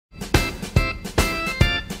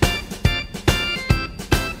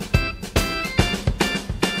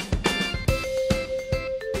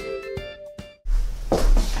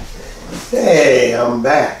Hey, I'm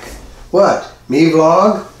back. What? Me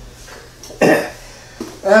vlog?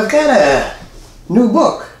 I've got a new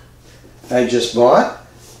book I just bought,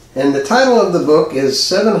 and the title of the book is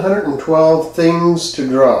 712 Things to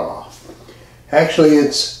Draw. Actually,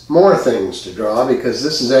 it's more things to draw because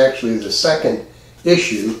this is actually the second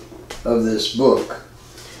issue of this book.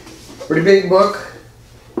 Pretty big book.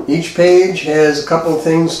 Each page has a couple of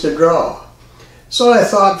things to draw. So I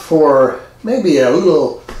thought for maybe a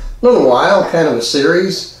little while, kind of a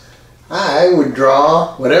series, I would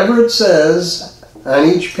draw whatever it says on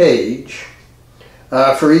each page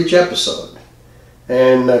for each episode.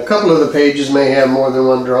 And a couple of the pages may have more than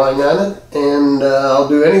one drawing on it, and I'll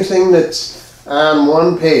do anything that's on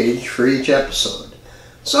one page for each episode.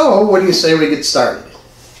 So what do you say we get started?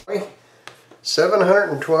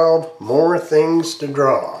 712 more things to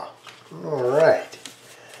draw. All right.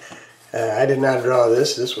 I did not draw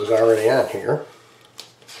this. This was already on here.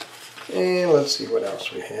 And let's see what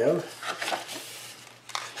else we have.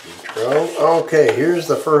 Intro. Okay, here's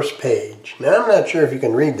the first page. Now I'm not sure if you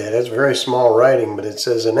can read that. It's very small writing, but it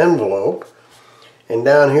says an envelope. And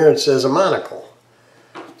down here it says a monocle.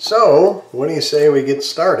 So, what do you say we get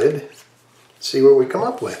started? See what we come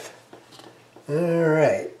up with.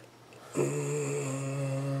 Alright.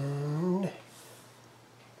 And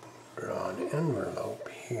draw an envelope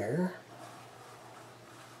here.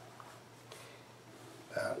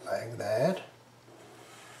 About like that.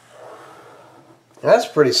 That's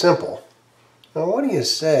pretty simple. Now what do you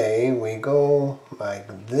say we go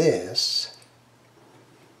like this?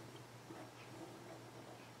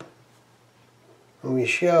 And we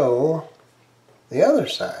show the other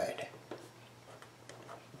side,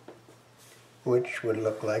 which would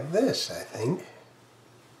look like this, I think.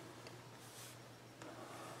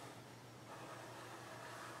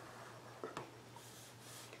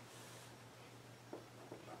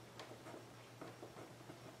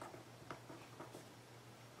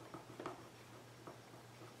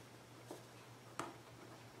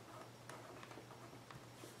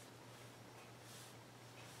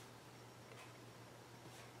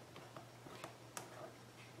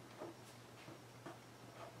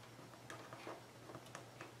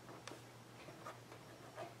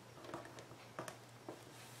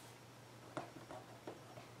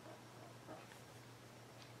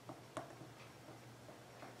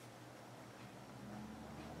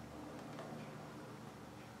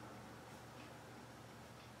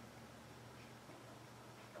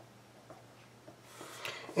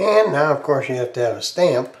 And now, of course, you have to have a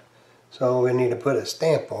stamp. So we need to put a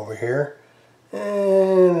stamp over here.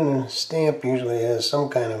 And a stamp usually has some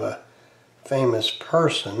kind of a famous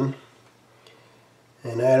person.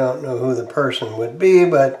 And I don't know who the person would be,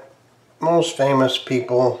 but most famous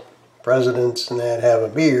people, presidents and that, have a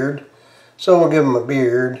beard. So we'll give them a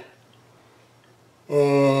beard.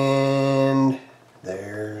 And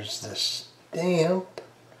there's the stamp.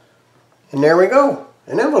 And there we go,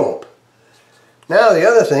 an envelope. Now the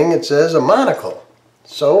other thing, it says a monocle.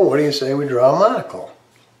 So what do you say we draw a monocle?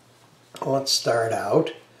 Let's start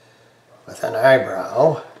out with an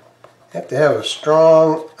eyebrow. You have to have a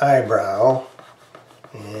strong eyebrow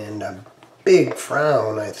and a big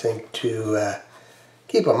frown, I think, to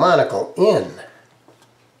keep a monocle in,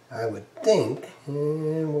 I would think.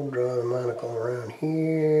 And we'll draw the monocle around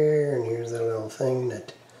here, and here's the little thing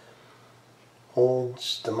that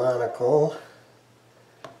holds the monocle.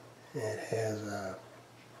 It has a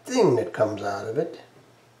thing that comes out of it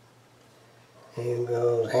and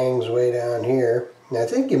hangs way down here. Now I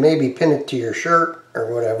think you maybe pin it to your shirt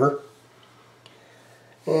or whatever.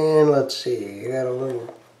 And let's see, you got a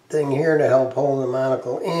little thing here to help hold the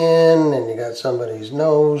monocle in, and you got somebody's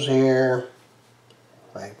nose here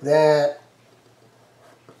like that,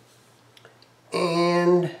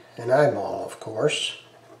 and an eyeball, of course,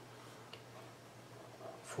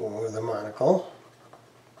 for the monocle.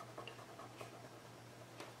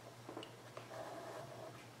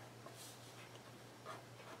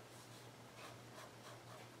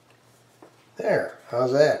 There,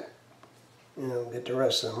 how's that? Get the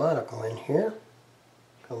rest of the monocle in here.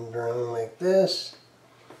 Comes around like this.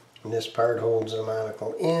 And this part holds the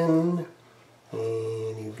monocle in.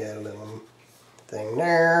 And you've got a little thing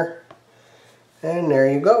there. And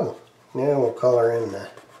there you go. Now we'll color in the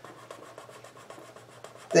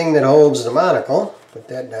thing that holds the monocle. Put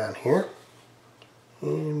that down here.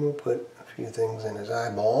 And we'll put a few things in his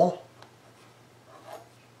eyeball.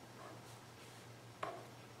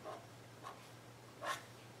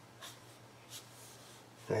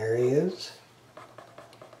 There he is.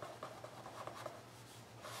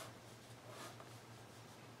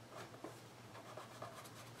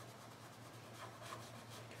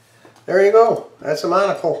 there you go. That's a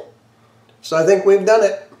monocle. So I think we've done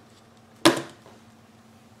it.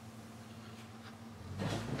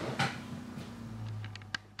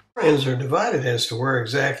 Historians are divided as to where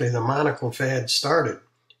exactly the monocle fad started.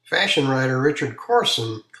 Fashion writer Richard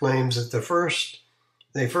Corson claims that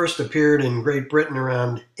they first appeared in Great Britain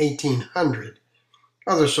around 1800.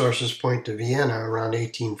 Other sources point to Vienna around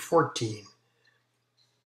 1814,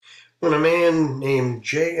 when a man named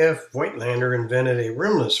J.F. Voigtlander invented a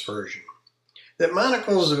rimless version. That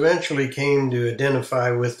monocles eventually came to identify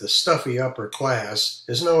with the stuffy upper class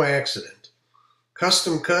is no accident.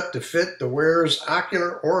 Custom cut to fit the wearer's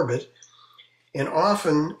ocular orbit and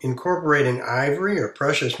often incorporating ivory or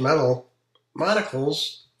precious metal,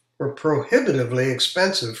 monocles were prohibitively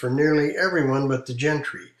expensive for nearly everyone but the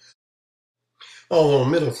gentry, although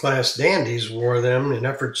middle-class dandies wore them in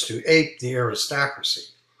efforts to ape the aristocracy.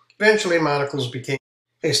 Eventually, monocles became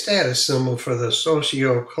a status symbol for the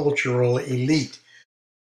socio-cultural elite.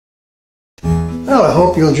 Well, I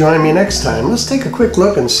hope you'll join me next time. Let's take a quick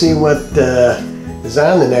look and see what is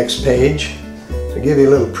on the next page to give you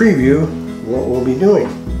a little preview of what we'll be doing.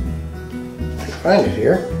 I can find it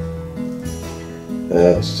here.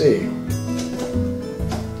 Let's see.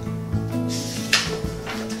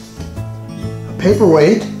 A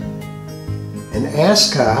paperweight, an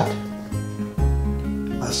ascot,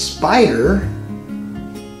 a spider,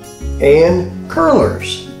 and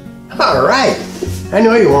curlers. All right. I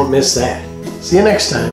know you won't miss that. See you next time.